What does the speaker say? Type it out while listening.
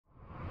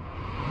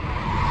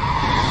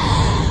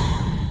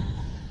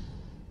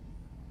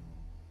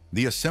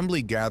The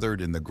assembly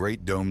gathered in the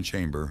great dome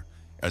chamber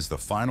as the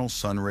final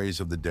sun rays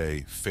of the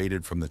day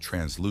faded from the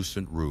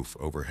translucent roof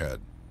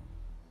overhead.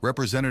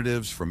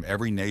 Representatives from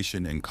every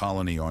nation and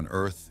colony on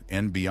Earth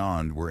and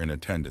beyond were in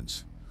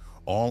attendance,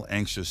 all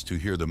anxious to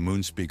hear the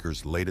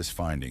Moonspeaker's latest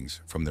findings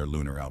from their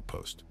lunar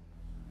outpost.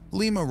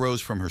 Lima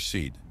rose from her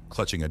seat,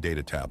 clutching a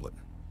data tablet.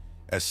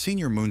 As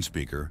senior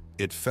Moonspeaker,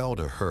 it fell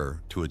to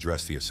her to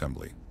address the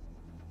assembly.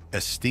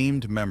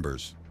 "Esteemed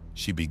members,"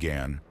 she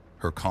began,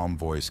 her calm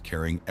voice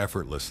carrying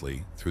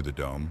effortlessly through the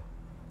dome,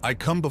 "I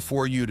come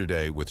before you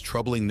today with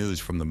troubling news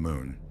from the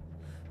moon.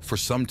 For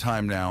some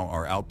time now,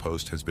 our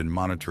outpost has been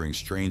monitoring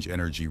strange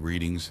energy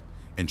readings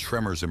and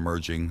tremors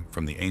emerging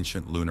from the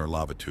ancient lunar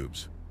lava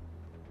tubes.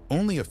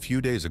 Only a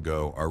few days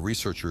ago, our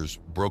researchers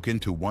broke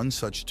into one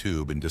such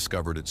tube and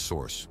discovered its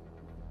source."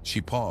 She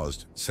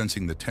paused,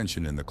 sensing the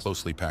tension in the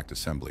closely packed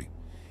assembly.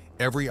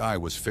 Every eye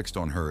was fixed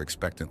on her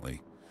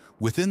expectantly.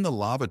 Within the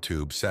lava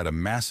tube sat a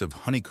massive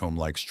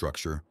honeycomb-like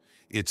structure,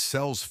 its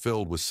cells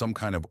filled with some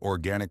kind of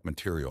organic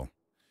material.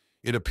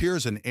 It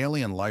appears an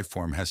alien life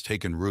form has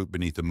taken root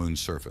beneath the moon's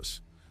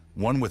surface,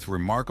 one with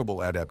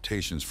remarkable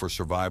adaptations for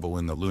survival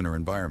in the lunar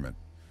environment.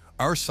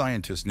 Our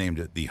scientists named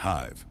it the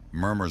Hive.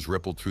 Murmurs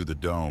rippled through the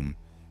dome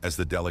as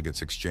the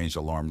delegates exchanged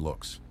alarmed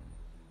looks.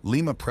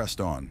 Lima pressed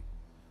on.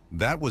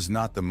 That was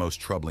not the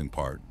most troubling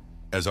part.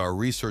 As our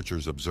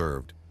researchers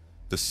observed,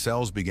 the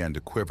cells began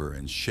to quiver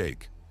and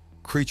shake.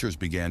 Creatures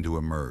began to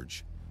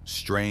emerge,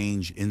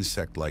 strange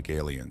insect-like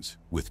aliens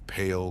with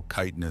pale,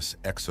 chitinous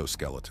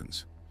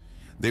exoskeletons.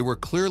 They were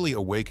clearly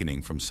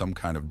awakening from some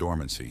kind of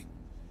dormancy.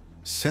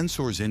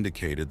 Sensors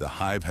indicated the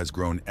Hive has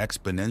grown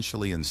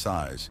exponentially in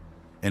size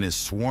and is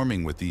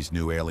swarming with these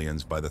new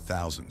aliens by the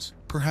thousands,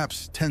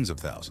 perhaps tens of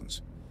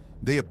thousands.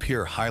 They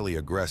appear highly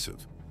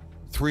aggressive.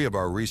 3 of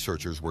our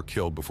researchers were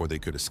killed before they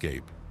could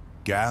escape.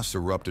 Gas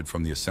erupted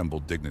from the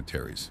assembled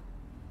dignitaries.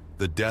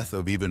 The death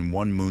of even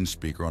one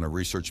Moonspeaker on a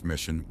research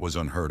mission was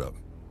unheard of.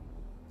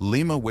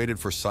 Lima waited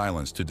for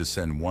silence to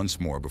descend once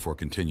more before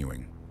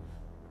continuing.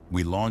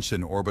 "We launched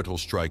an orbital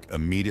strike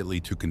immediately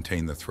to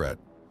contain the threat,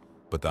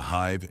 but the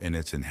Hive and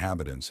its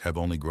inhabitants have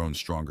only grown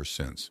stronger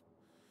since.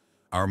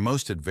 Our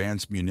most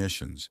advanced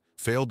munitions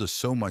failed to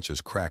so much as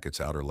crack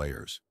its outer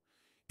layers.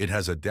 It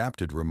has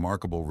adapted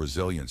remarkable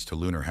resilience to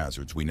lunar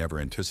hazards we never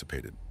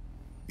anticipated.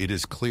 It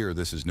is clear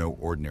this is no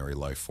ordinary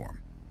life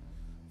form.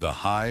 The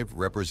Hive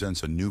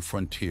represents a new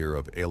frontier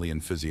of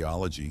alien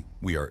physiology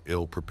we are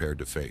ill-prepared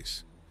to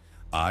face.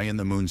 I and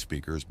the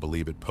Moonspeakers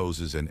believe it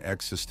poses an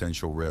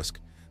existential risk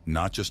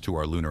not just to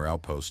our lunar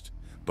outpost,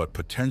 but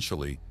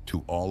potentially to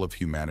all of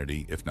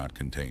humanity if not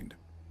contained."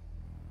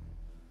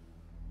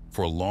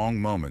 For long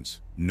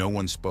moments, no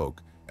one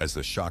spoke as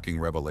the shocking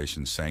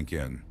revelation sank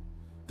in.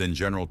 Then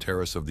General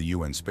Terrace of the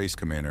UN Space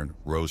Commander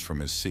rose from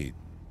his seat.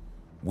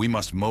 "We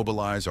must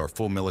mobilize our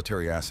full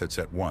military assets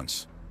at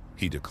once,"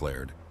 he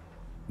declared.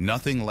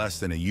 "Nothing less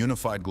than a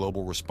unified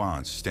global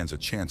response stands a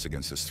chance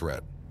against this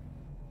threat."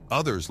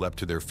 Others leapt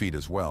to their feet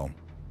as well,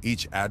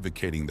 each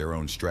advocating their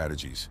own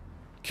strategies.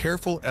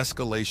 "Careful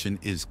escalation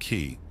is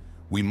key.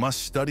 We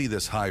must study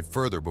this Hive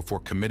further before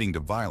committing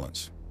to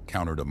violence,"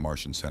 countered a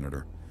Martian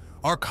senator.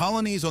 "Our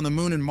colonies on the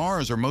Moon and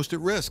Mars are most at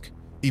risk.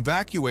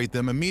 Evacuate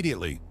them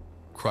immediately,"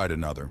 cried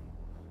another.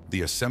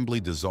 The assembly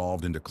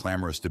dissolved into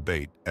clamorous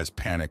debate as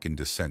panic and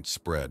dissent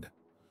spread.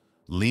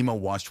 Lima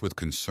watched with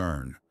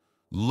concern,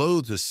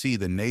 loath to see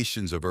the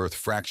nations of Earth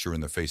fracture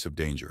in the face of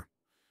danger.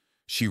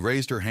 She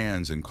raised her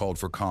hands and called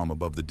for calm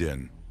above the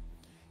din.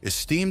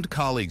 "Esteemed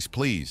colleagues,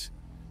 please.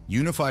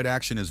 Unified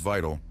action is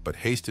vital, but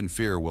haste and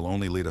fear will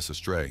only lead us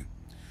astray.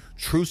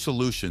 True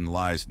solution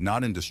lies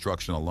not in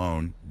destruction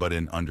alone, but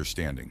in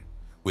understanding.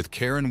 With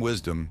care and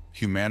wisdom,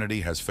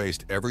 humanity has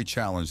faced every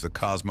challenge the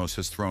cosmos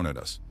has thrown at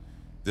us.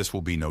 This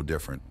will be no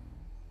different."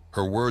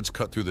 Her words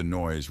cut through the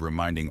noise,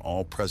 reminding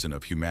all present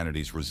of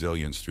humanity's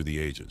resilience through the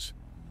ages.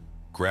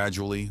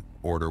 Gradually,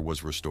 order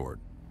was restored.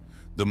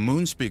 "The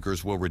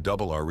Moonspeakers will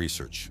redouble our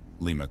research,"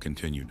 Lima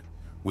continued.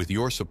 "With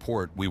your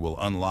support, we will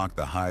unlock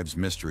the Hive's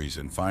mysteries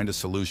and find a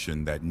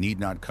solution that need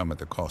not come at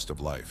the cost of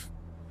life.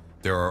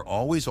 There are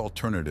always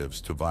alternatives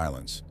to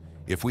violence,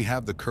 if we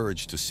have the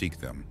courage to seek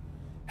them.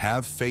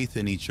 Have faith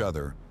in each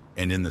other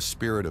and in the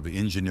spirit of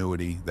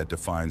ingenuity that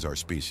defines our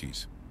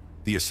species."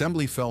 The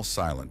assembly fell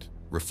silent,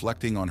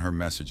 reflecting on her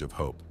message of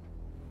hope.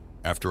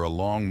 After a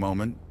long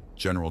moment,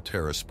 General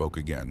Terrace spoke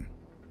again.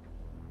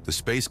 "The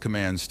Space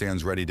Command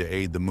stands ready to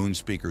aid the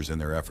Moonspeakers in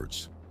their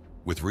efforts,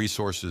 with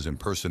resources and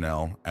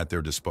personnel at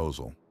their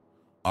disposal.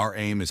 Our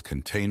aim is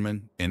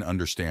containment and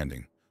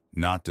understanding,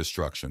 not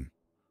destruction,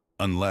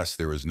 unless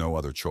there is no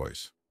other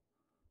choice."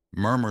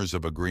 Murmurs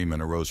of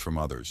agreement arose from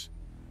others.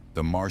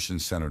 The Martian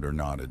senator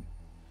nodded.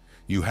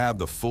 "You have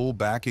the full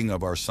backing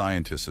of our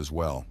scientists as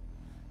well.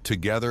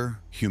 Together,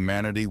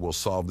 humanity will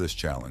solve this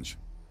challenge."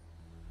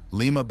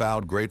 Lima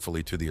bowed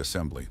gratefully to the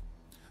assembly.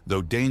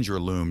 Though danger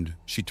loomed,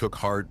 she took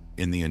heart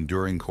in the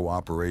enduring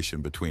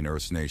cooperation between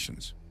Earth's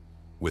nations.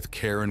 With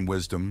care and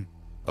wisdom,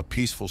 a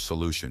peaceful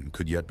solution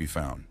could yet be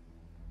found.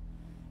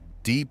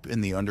 Deep in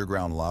the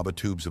underground lava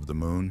tubes of the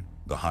moon,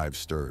 the Hive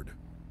stirred.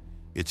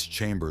 Its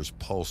chambers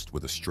pulsed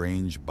with a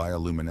strange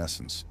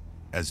bioluminescence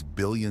as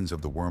billions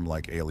of the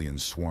worm-like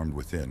aliens swarmed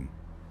within,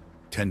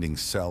 tending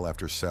cell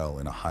after cell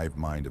in a hive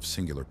mind of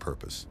singular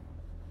purpose.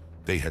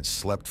 They had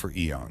slept for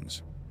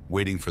eons,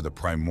 waiting for the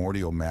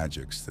primordial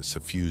magics that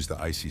suffused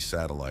the icy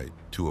satellite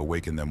to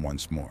awaken them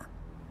once more.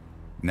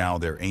 Now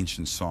their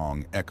ancient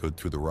song echoed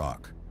through the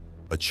rock,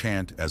 a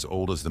chant as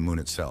old as the moon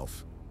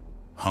itself.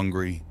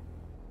 Hungry,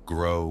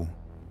 grow,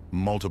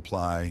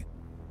 multiply,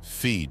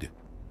 feed.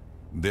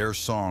 Their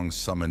song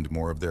summoned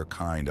more of their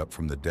kind up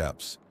from the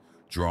depths,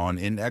 drawn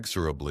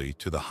inexorably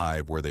to the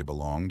hive where they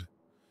belonged.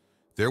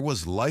 There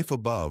was life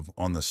above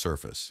on the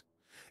surface,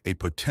 a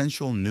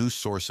potential new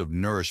source of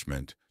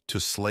nourishment to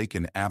slake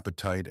an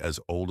appetite as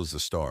old as the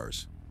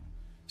stars.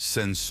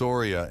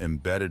 Sensoria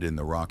embedded in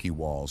the rocky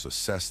walls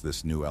assessed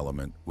this new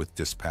element with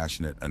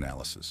dispassionate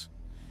analysis.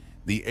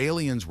 The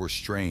aliens were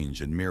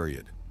strange and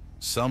myriad,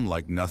 some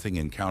like nothing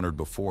encountered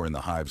before in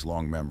the hive's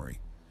long memory.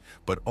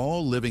 But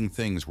all living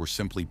things were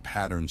simply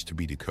patterns to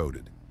be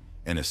decoded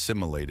and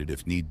assimilated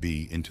if need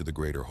be into the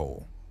greater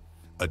whole.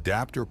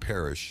 Adapt or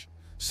perish,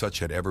 such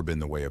had ever been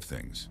the way of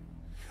things.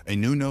 A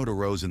new note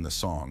arose in the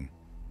song,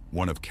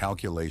 one of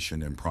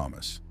calculation and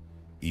promise.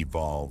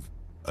 Evolve,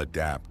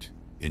 adapt,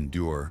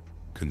 endure,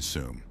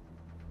 consume.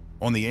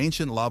 On the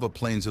ancient lava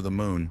plains of the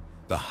moon,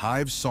 the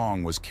hive's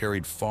song was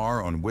carried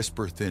far on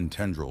whisper-thin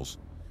tendrils,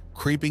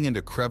 creeping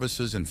into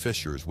crevices and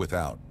fissures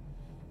without.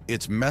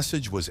 Its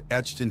message was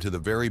etched into the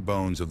very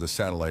bones of the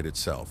satellite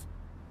itself,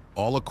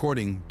 all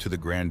according to the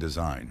grand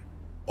design,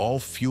 all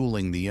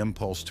fueling the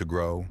impulse to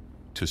grow,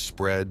 to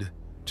spread,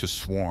 to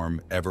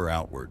swarm ever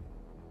outward.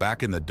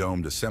 Back in the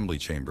domed assembly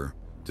chamber,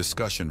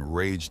 discussion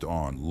raged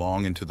on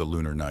long into the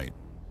lunar night.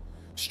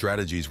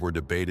 Strategies were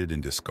debated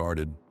and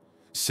discarded,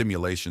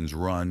 simulations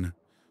run,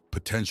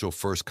 potential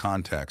first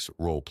contacts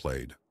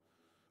role-played.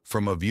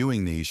 From a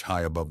viewing niche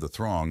high above the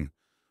throng,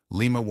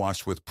 Lima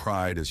watched with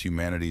pride as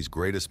humanity's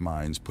greatest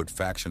minds put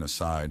faction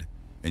aside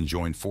and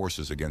joined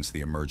forces against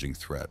the emerging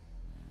threat.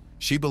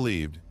 She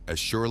believed, as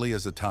surely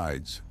as the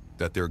tides,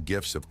 that their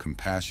gifts of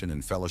compassion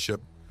and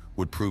fellowship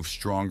would prove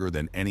stronger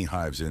than any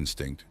hive's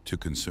instinct to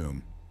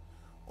consume.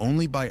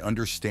 Only by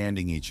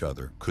understanding each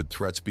other could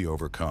threats be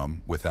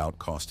overcome without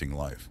costing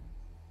life.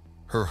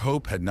 Her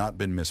hope had not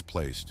been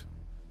misplaced.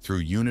 Through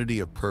unity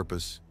of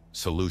purpose,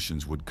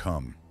 solutions would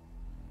come.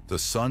 The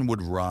sun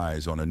would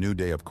rise on a new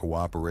day of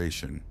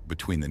cooperation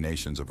between the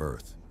nations of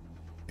Earth.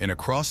 And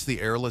across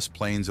the airless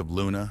plains of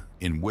Luna,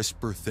 in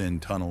whisper-thin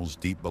tunnels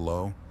deep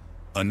below,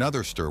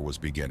 another stir was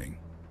beginning.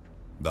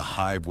 The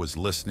hive was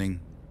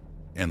listening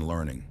and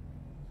learning.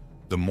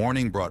 The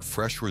morning brought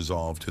fresh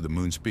resolve to the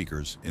moon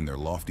speakers in their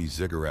lofty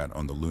ziggurat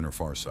on the lunar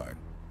far side.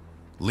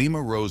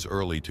 Lima rose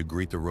early to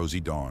greet the rosy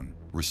dawn,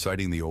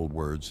 reciting the old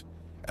words,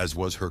 as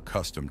was her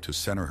custom to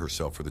center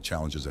herself for the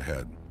challenges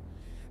ahead.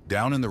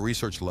 Down in the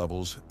research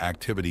levels,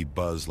 activity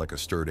buzzed like a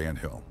stirred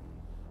anthill.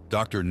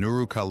 Dr.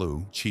 Nuru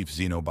Kalu, chief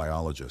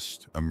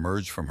xenobiologist,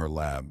 emerged from her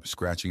lab,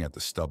 scratching at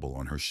the stubble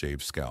on her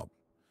shaved scalp.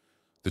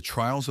 The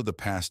trials of the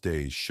past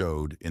days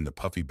showed in the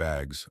puffy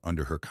bags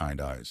under her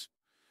kind eyes.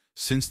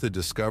 Since the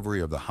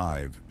discovery of the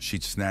hive,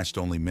 she'd snatched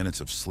only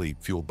minutes of sleep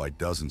fueled by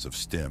dozens of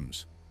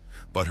stims.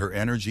 But her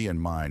energy and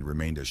mind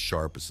remained as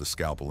sharp as the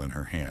scalpel in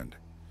her hand.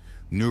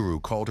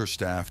 Nuru called her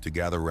staff to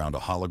gather around a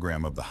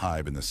hologram of the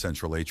hive in the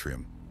central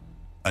atrium.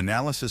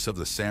 Analysis of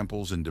the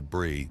samples and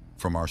debris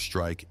from our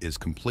strike is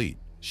complete,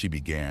 she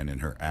began in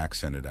her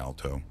accented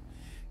alto.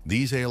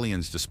 These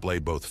aliens display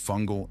both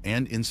fungal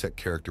and insect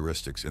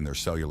characteristics in their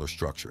cellular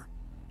structure.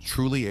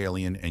 Truly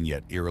alien and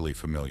yet eerily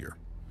familiar.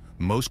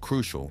 Most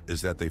crucial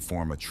is that they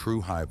form a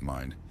true hive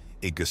mind,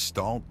 a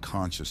gestalt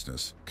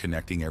consciousness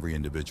connecting every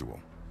individual.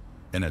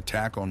 An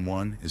attack on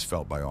one is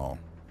felt by all.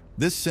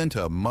 This sent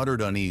a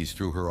muttered unease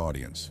through her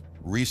audience,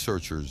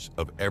 researchers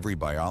of every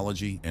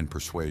biology and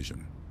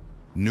persuasion.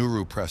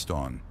 Nuru pressed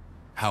on.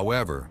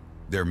 However,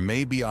 there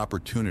may be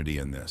opportunity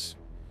in this.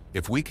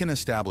 If we can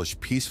establish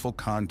peaceful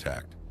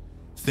contact,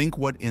 think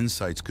what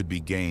insights could be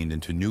gained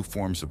into new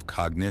forms of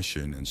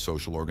cognition and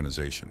social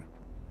organization.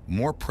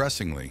 More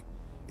pressingly,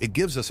 it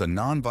gives us a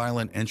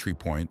nonviolent entry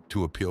point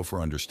to appeal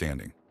for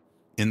understanding.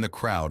 In the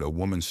crowd, a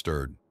woman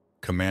stirred.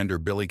 Commander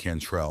Billy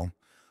Cantrell,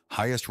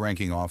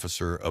 highest-ranking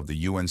officer of the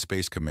UN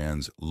Space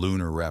Command's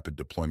Lunar Rapid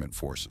Deployment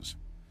Forces.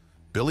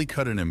 Billy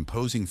cut an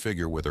imposing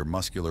figure with her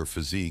muscular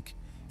physique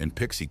and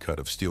pixie cut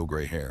of steel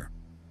gray hair,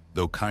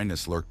 though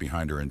kindness lurked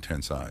behind her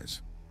intense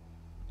eyes.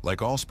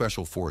 Like all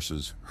special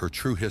forces, her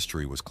true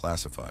history was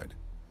classified,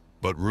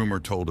 but rumor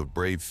told of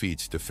brave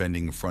feats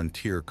defending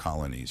frontier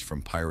colonies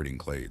from pirating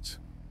clades.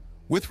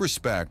 With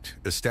respect,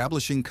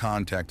 establishing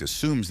contact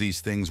assumes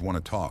these things want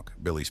to talk,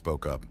 Billy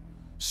spoke up.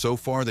 So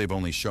far, they've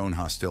only shown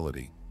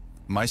hostility.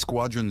 My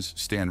squadrons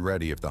stand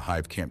ready if the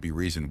hive can't be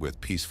reasoned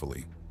with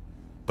peacefully.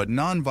 But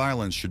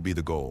non-violence should be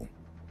the goal.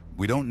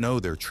 We don't know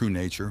their true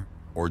nature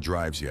or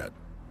drives yet.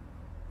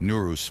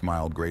 Nuru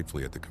smiled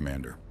gratefully at the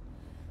commander.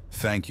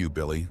 Thank you,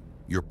 Billy.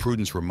 Your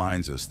prudence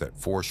reminds us that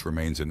force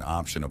remains an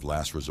option of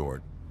last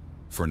resort.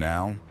 For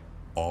now,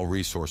 all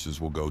resources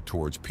will go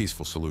towards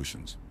peaceful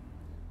solutions.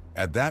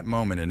 At that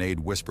moment, an aide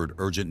whispered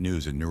urgent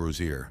news in Nuru's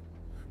ear,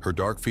 her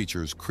dark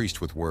features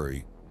creased with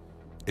worry.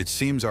 It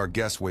seems our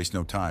guests waste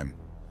no time.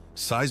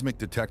 Seismic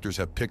detectors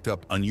have picked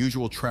up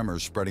unusual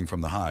tremors spreading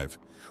from the hive.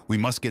 We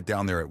must get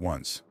down there at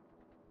once.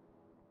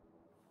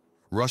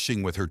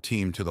 Rushing with her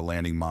team to the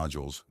landing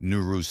modules,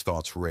 Nuru's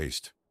thoughts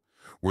raced.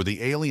 Were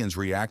the aliens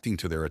reacting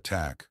to their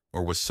attack,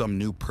 or was some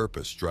new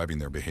purpose driving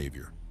their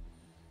behavior?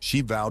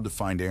 She vowed to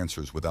find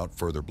answers without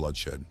further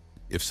bloodshed,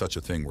 if such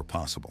a thing were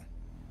possible.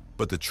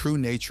 But the true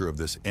nature of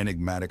this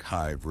enigmatic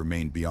hive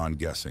remained beyond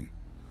guessing.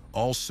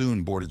 All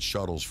soon boarded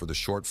shuttles for the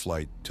short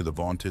flight to the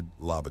vaunted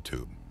lava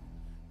tube.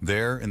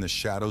 There, in the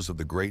shadows of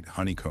the great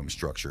honeycomb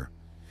structure,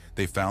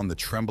 they found the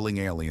trembling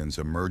aliens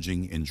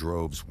emerging in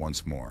droves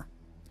once more.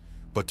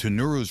 But to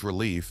Nuru's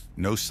relief,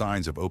 no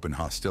signs of open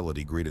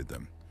hostility greeted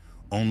them.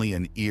 Only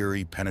an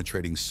eerie,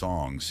 penetrating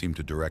song seemed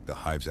to direct the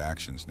hive's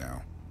actions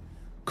now.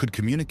 Could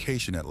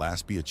communication at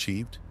last be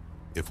achieved,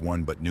 if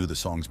one but knew the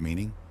song's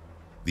meaning?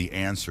 The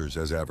answers,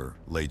 as ever,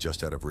 lay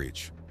just out of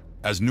reach.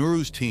 As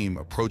Nuru's team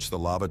approached the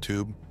lava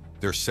tube,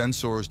 their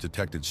sensors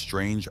detected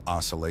strange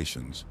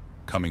oscillations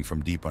coming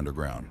from deep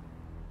underground.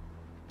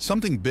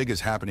 "Something big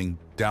is happening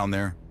down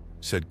there,"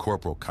 said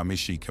Corporal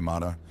Kamishi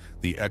Kimata,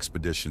 the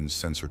expedition's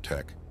sensor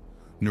tech.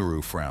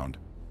 Nuru frowned.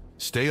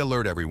 "Stay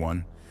alert,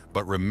 everyone,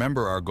 but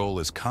remember our goal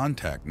is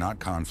contact, not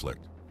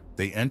conflict."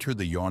 They entered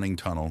the yawning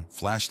tunnel,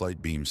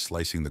 flashlight beams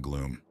slicing the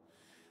gloom.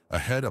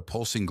 Ahead, a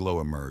pulsing glow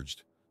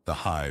emerged, the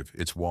hive,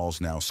 its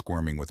walls now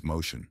squirming with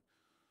motion.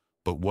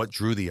 But what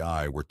drew the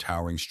eye were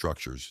towering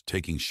structures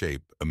taking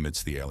shape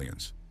amidst the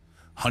aliens.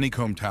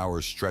 Honeycomb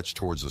towers stretched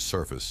towards the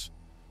surface,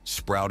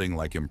 sprouting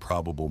like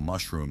improbable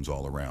mushrooms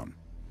all around.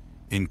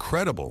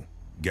 "Incredible,"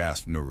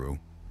 gasped Nuru.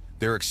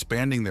 "They're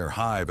expanding their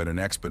hive at an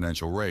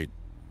exponential rate.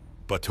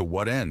 But to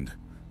what end?"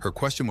 Her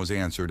question was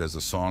answered as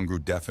the song grew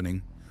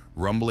deafening,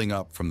 rumbling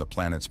up from the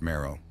planet's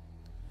marrow.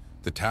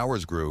 The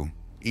towers grew,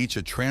 each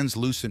a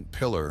translucent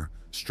pillar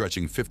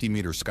stretching 50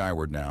 meters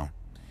skyward now,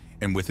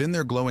 and within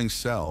their glowing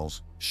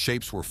cells,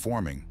 shapes were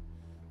forming,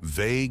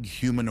 vague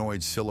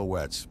humanoid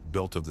silhouettes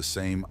built of the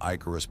same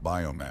ichorous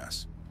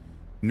biomass.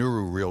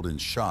 Nuru reeled in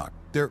shock.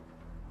 "They're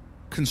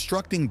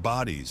constructing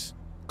bodies,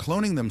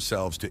 cloning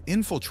themselves to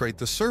infiltrate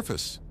the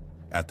surface."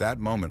 At that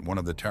moment, one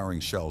of the towering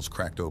shells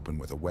cracked open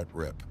with a wet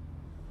rip.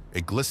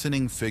 A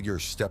glistening figure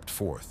stepped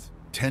forth,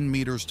 10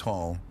 meters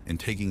tall and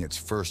taking its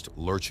first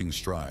lurching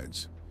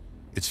strides.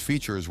 Its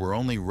features were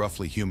only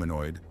roughly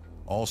humanoid,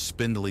 all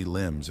spindly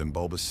limbs and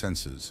bulbous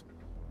senses,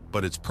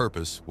 but its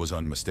purpose was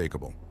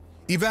unmistakable.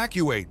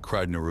 "Evacuate!"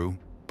 cried Nuru,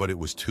 but it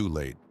was too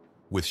late.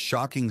 With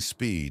shocking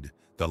speed,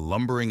 the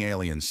lumbering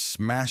alien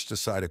smashed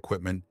aside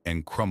equipment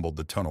and crumbled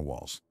the tunnel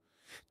walls.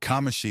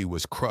 Kamishi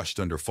was crushed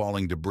under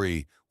falling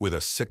debris with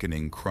a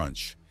sickening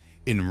crunch.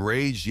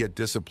 Enraged yet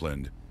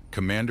disciplined,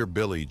 Commander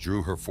Billy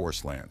drew her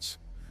force lance.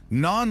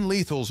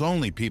 "Non-lethals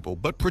only, people,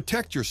 but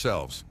protect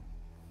yourselves."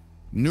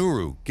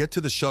 "Nuru, get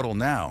to the shuttle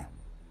now."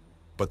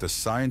 But the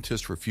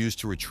scientist refused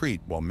to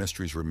retreat while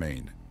mysteries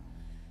remained.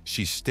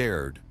 She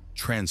stared,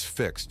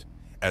 transfixed,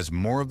 as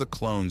more of the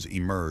clones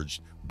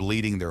emerged,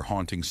 bleating their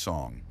haunting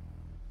song.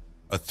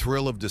 A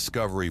thrill of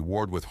discovery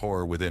warred with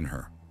horror within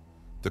her.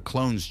 The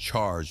clones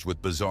charged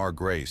with bizarre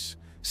grace,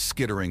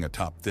 skittering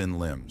atop thin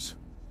limbs.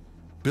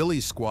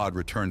 Billy's squad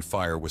returned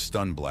fire with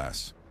stun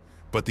blasts,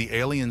 but the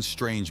aliens'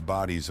 strange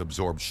bodies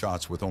absorbed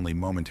shots with only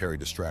momentary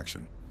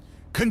distraction.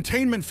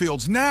 "Containment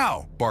fields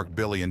now!" barked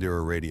Billy into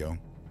her radio.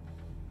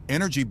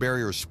 Energy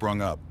barriers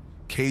sprung up,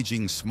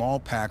 caging small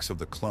packs of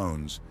the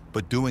clones,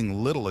 but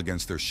doing little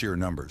against their sheer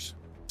numbers.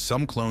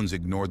 Some clones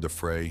ignored the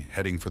fray,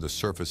 heading for the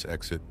surface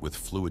exit with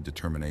fluid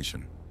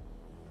determination.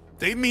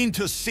 "They mean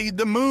to seed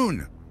the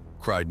moon!"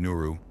 cried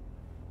Nuru,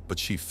 but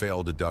she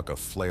failed to duck a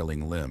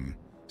flailing limb,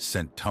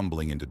 sent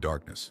tumbling into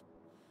darkness.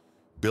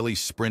 Billy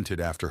sprinted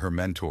after her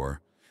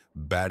mentor,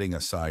 batting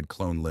aside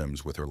clone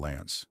limbs with her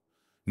lance.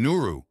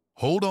 "Nuru,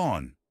 hold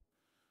on!"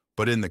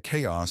 But in the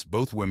chaos,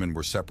 both women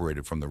were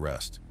separated from the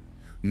rest.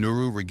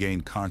 Nuru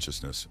regained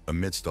consciousness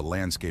amidst a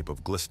landscape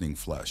of glistening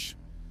flesh.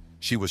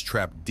 She was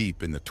trapped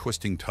deep in the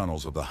twisting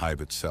tunnels of the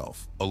hive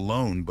itself,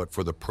 alone but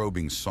for the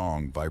probing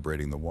song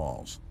vibrating the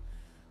walls.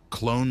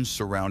 Clones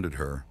surrounded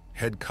her,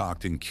 head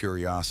cocked in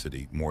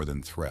curiosity more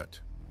than threat.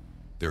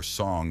 Their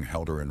song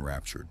held her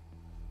enraptured.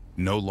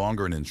 No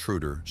longer an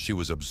intruder, she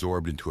was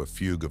absorbed into a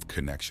fugue of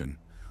connection,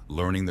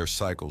 learning their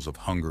cycles of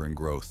hunger and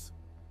growth,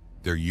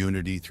 their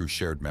unity through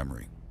shared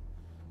memory.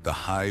 The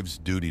hive's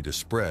duty to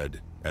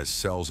spread, as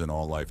cells in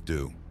all life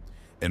do,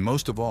 and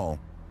most of all,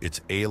 its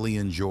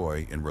alien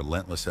joy in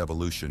relentless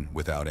evolution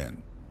without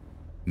end.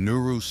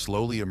 Nuru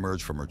slowly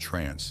emerged from her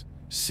trance,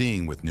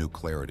 seeing with new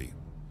clarity.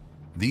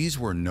 These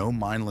were no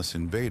mindless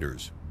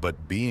invaders,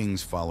 but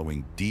beings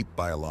following deep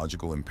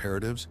biological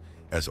imperatives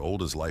as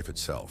old as life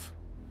itself.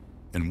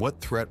 And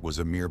what threat was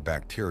a mere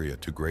bacteria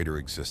to greater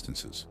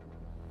existences?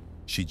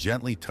 She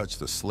gently touched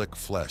the slick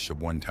flesh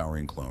of one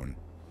towering clone.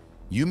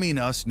 "You mean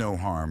us no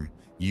harm.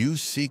 You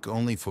seek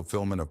only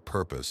fulfillment of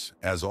purpose,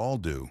 as all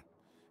do.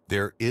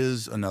 There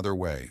is another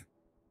way."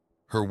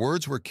 Her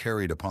words were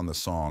carried upon the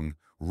song,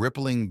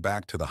 rippling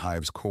back to the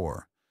hive's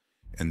core.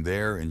 And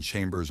there, in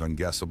chambers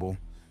unguessable,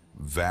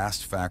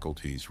 vast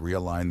faculties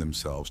realign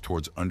themselves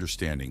towards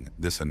understanding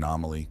this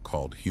anomaly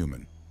called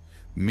human.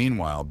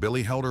 Meanwhile,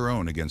 Billy held her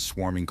own against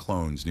swarming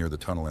clones near the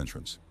tunnel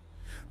entrance.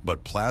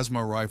 But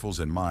plasma rifles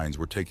and mines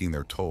were taking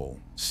their toll,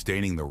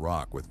 staining the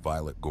rock with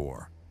violet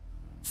gore.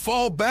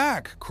 "Fall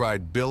back!"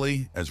 cried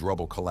Billy as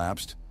rubble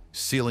collapsed,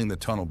 sealing the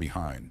tunnel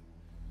behind.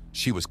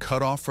 She was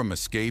cut off from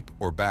escape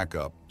or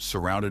backup,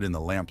 surrounded in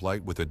the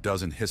lamplight with a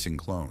dozen hissing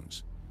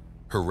clones.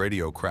 Her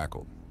radio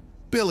crackled.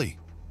 "Billy,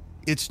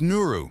 it's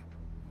Nuru.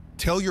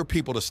 Tell your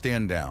people to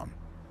stand down.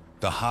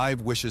 The Hive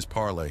wishes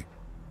parley.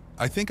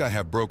 I think I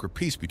have brokered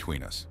peace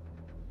between us."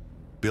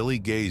 Billy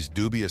gazed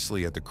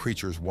dubiously at the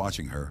creatures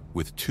watching her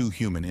with too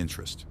human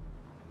interest.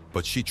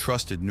 But she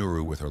trusted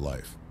Nuru with her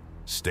life.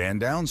 "Stand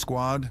down,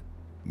 squad.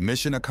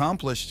 Mission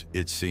accomplished,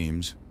 it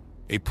seems."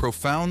 A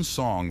profound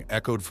song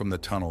echoed from the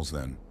tunnels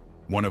then,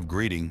 one of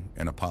greeting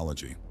and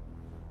apology.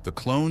 The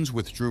clones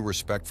withdrew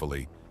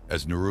respectfully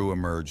as Nuru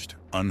emerged,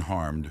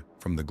 unharmed,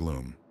 from the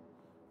gloom.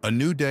 A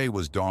new day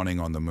was dawning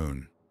on the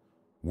moon.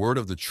 Word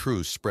of the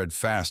truce spread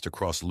fast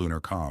across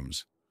lunar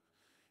comms.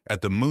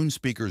 At the moon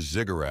speaker's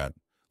ziggurat,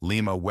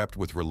 Lima wept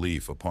with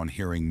relief upon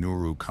hearing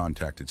Nuru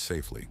contacted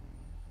safely.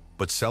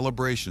 But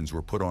celebrations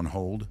were put on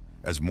hold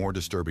as more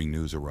disturbing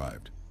news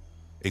arrived.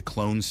 A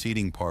clone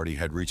seeding party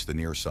had reached the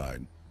near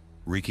side,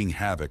 wreaking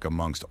havoc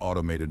amongst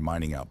automated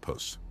mining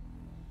outposts.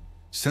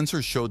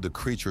 Sensors showed the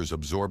creatures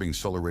absorbing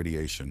solar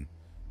radiation,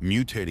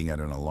 mutating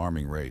at an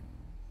alarming rate.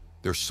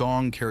 Their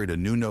song carried a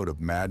new note of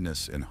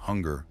madness and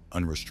hunger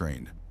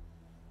unrestrained.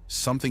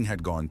 Something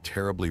had gone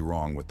terribly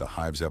wrong with the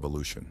Hive's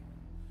evolution.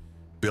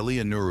 Billy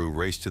and Nuru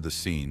raced to the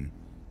scene,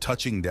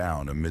 touching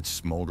down amidst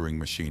smoldering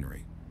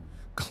machinery.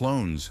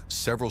 Clones,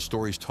 several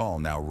stories tall,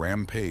 now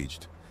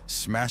rampaged,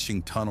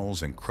 smashing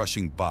tunnels and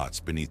crushing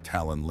bots beneath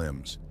taloned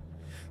limbs.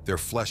 Their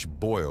flesh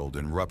boiled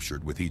and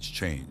ruptured with each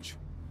change.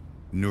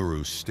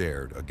 Nuru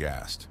stared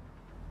aghast.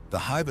 The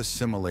Hive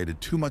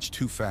assimilated too much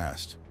too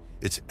fast.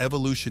 Its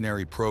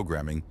evolutionary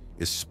programming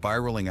is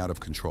spiraling out of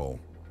control.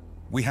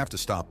 "We have to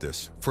stop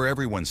this, for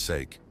everyone's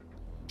sake."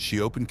 She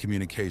opened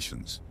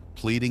communications,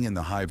 pleading in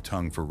the Hive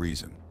tongue for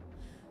reason.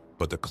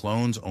 But the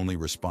clones only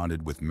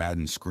responded with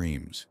maddened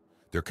screams.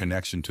 Their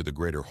connection to the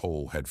greater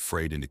whole had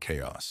frayed into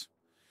chaos.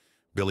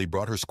 Billy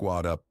brought her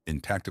squad up in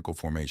tactical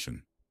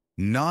formation.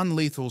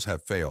 "Non-lethals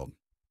have failed.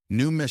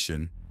 New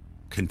mission,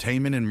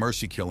 containment and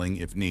mercy killing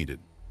if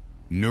needed.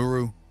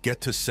 Nuru, get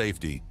to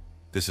safety.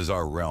 This is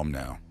our realm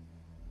now."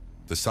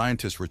 The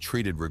scientists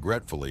retreated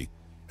regretfully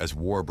as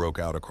war broke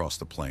out across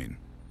the plain.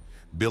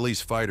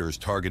 Billy's fighters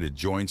targeted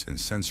joints and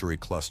sensory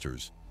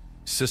clusters,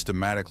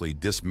 systematically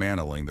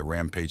dismantling the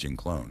rampaging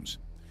clones.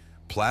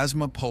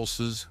 Plasma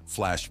pulses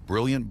flashed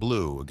brilliant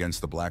blue against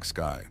the black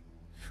sky,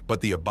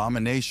 but the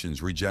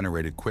abominations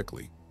regenerated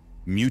quickly,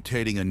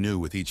 mutating anew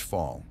with each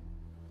fall.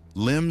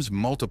 Limbs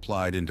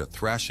multiplied into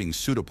thrashing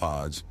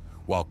pseudopods,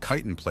 while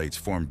chitin plates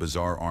formed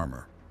bizarre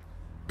armor.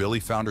 Billy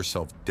found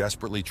herself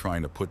desperately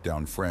trying to put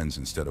down friends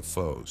instead of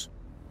foes.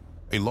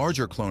 A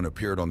larger clone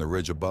appeared on the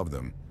ridge above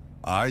them,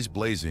 eyes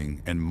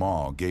blazing and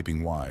maw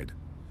gaping wide.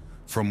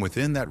 From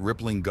within that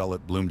rippling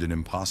gullet bloomed an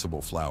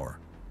impossible flower,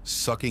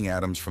 sucking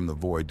atoms from the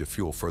void to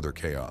fuel further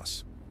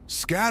chaos.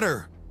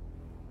 "Scatter!"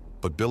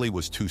 But Billy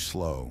was too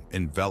slow,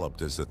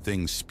 enveloped as the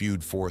thing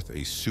spewed forth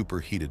a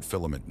superheated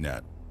filament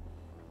net.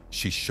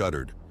 She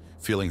shuddered,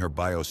 feeling her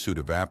biosuit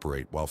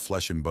evaporate while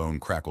flesh and bone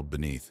crackled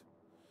beneath.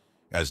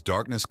 As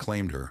darkness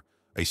claimed her,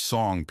 a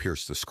song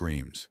pierced the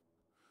screams.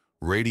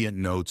 Radiant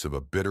notes of a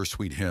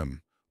bittersweet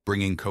hymn,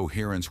 bringing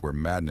coherence where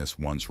madness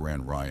once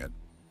ran riot.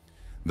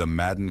 The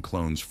maddened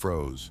clones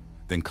froze,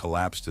 then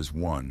collapsed as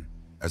one,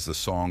 as the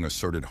song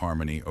asserted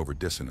harmony over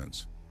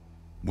dissonance.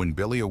 When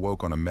Billy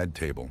awoke on a med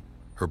table,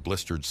 her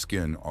blistered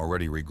skin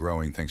already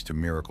regrowing thanks to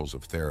miracles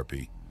of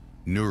therapy,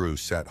 Nuru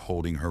sat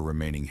holding her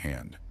remaining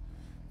hand.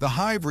 The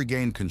Hive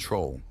regained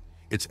control.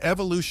 Its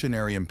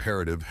evolutionary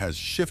imperative has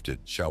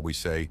shifted, shall we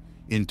say,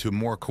 into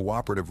more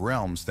cooperative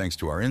realms thanks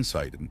to our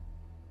insight, and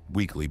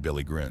weakly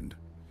Billy grinned.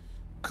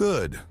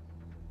 "Good.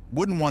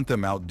 Wouldn't want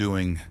them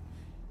outdoing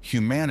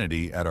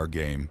humanity at our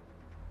game.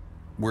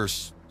 We're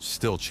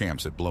still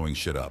champs at blowing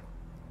shit up."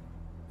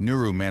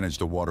 Nuru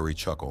managed a watery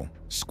chuckle,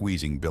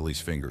 squeezing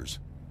Billy's fingers.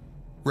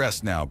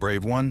 "Rest now,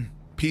 brave one.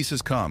 Peace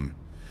has come.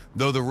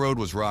 Though the road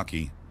was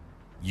rocky,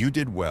 you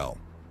did well."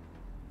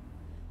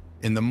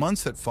 In the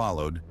months that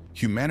followed,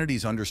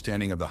 humanity's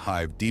understanding of the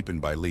Hive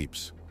deepened by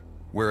leaps.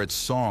 Where its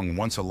song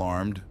once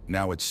alarmed,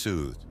 now it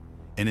soothed,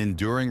 an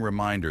enduring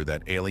reminder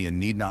that alien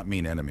need not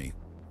mean enemy.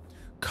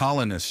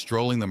 Colonists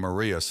strolling the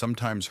Maria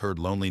sometimes heard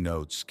lonely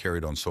notes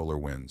carried on solar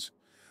winds,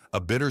 a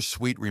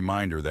bittersweet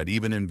reminder that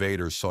even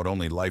invaders sought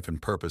only life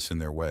and purpose in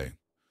their way.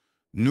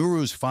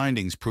 Nuru's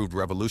findings proved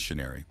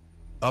revolutionary,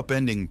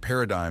 upending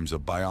paradigms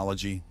of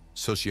biology,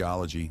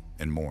 sociology,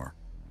 and more.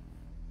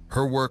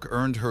 Her work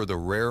earned her the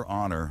rare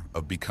honor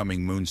of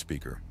becoming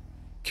Moonspeaker,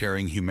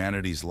 carrying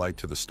humanity's light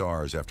to the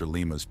stars after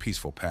Lima's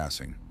peaceful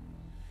passing.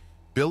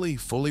 Billy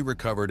fully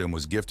recovered and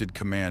was gifted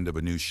command of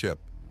a new ship,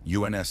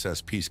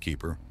 UNSS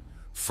Peacekeeper,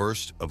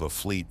 first of a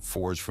fleet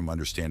forged from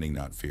understanding,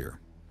 not fear.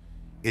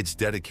 Its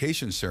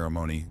dedication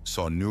ceremony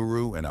saw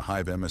Nuru and a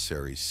Hive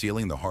emissary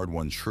sealing the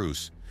hard-won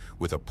truce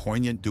with a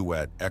poignant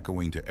duet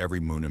echoing to every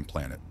moon and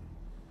planet.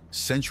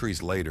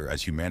 Centuries later,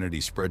 as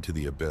humanity spread to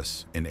the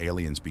abyss and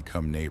aliens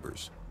become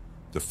neighbors,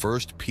 the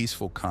first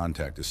peaceful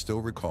contact is still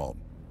recalled.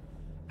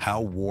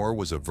 How war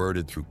was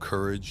averted through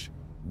courage,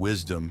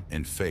 wisdom,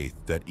 and faith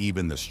that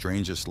even the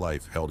strangest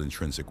life held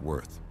intrinsic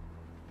worth.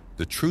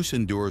 The truce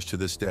endures to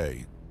this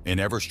day, an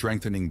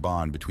ever-strengthening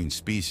bond between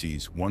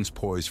species once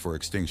poised for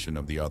extinction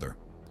of the other.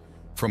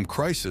 From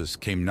crisis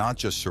came not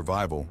just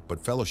survival,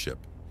 but fellowship.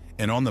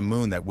 And on the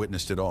moon that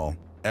witnessed it all,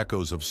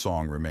 echoes of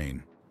song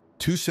remain.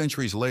 2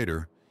 centuries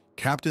later,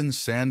 Captain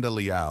Sanda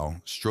Liao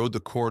strode the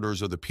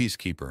corridors of the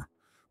Peacekeeper,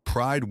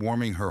 pride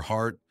warming her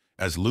heart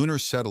as lunar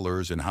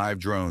settlers and Hive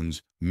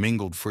drones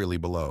mingled freely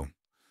below.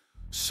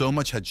 So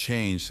much had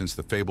changed since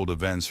the fabled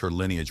events her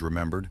lineage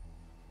remembered.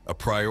 A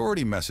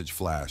priority message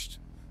flashed.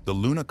 The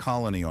Luna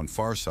colony on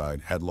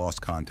Farside had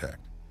lost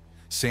contact.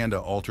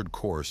 Sanda altered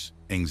course,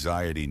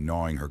 anxiety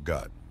gnawing her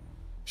gut.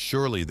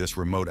 Surely this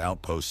remote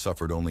outpost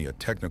suffered only a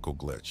technical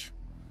glitch.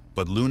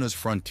 But Luna's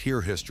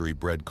frontier history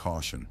bred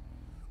caution.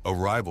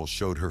 Arrival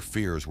showed her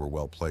fears were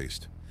well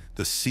placed.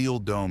 The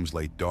sealed domes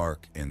lay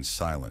dark and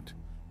silent,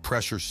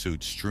 pressure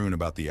suits strewn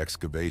about the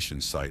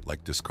excavation site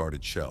like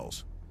discarded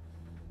shells.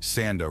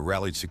 Sanda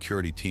rallied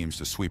security teams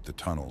to sweep the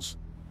tunnels.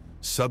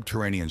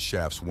 Subterranean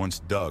shafts once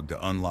dug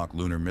to unlock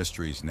lunar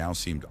mysteries now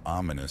seemed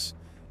ominous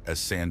as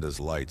Sanda's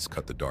lights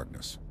cut the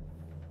darkness.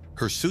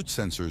 Her suit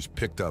sensors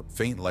picked up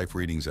faint life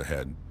readings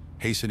ahead,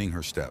 hastening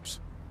her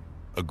steps.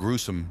 A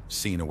gruesome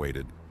scene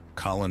awaited.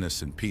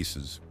 Colonists in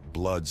pieces,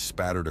 blood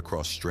spattered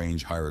across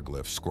strange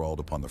hieroglyphs scrawled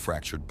upon the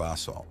fractured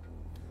basalt.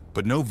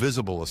 But no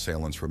visible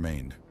assailants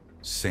remained.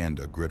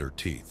 Sanda grit her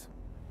teeth.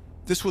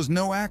 This was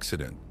no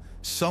accident.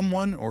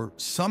 Someone or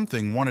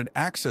something wanted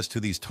access to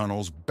these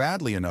tunnels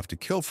badly enough to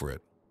kill for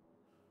it.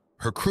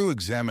 Her crew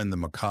examined the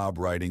macabre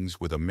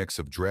writings with a mix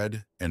of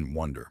dread and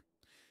wonder.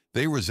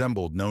 They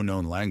resembled no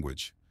known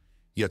language,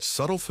 yet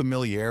subtle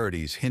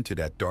familiarities hinted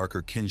at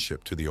darker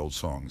kinship to the old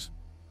songs.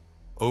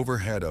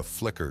 Overhead, a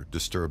flicker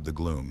disturbed the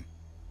gloom.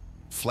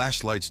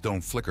 Flashlights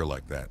don't flicker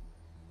like that.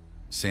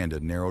 Sanda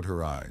narrowed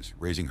her eyes,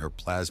 raising her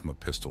plasma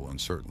pistol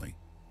uncertainly.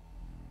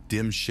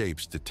 Dim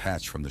shapes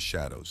detached from the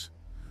shadows.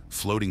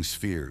 Floating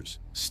spheres,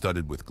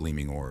 studded with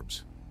gleaming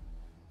orbs.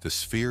 The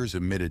spheres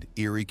emitted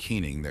eerie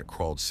keening that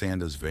crawled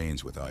Sanda's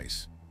veins with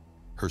ice.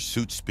 Her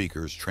suit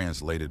speakers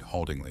translated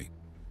haltingly.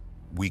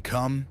 "We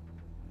come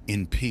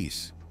in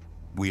peace.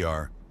 We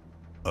are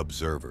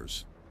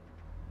observers."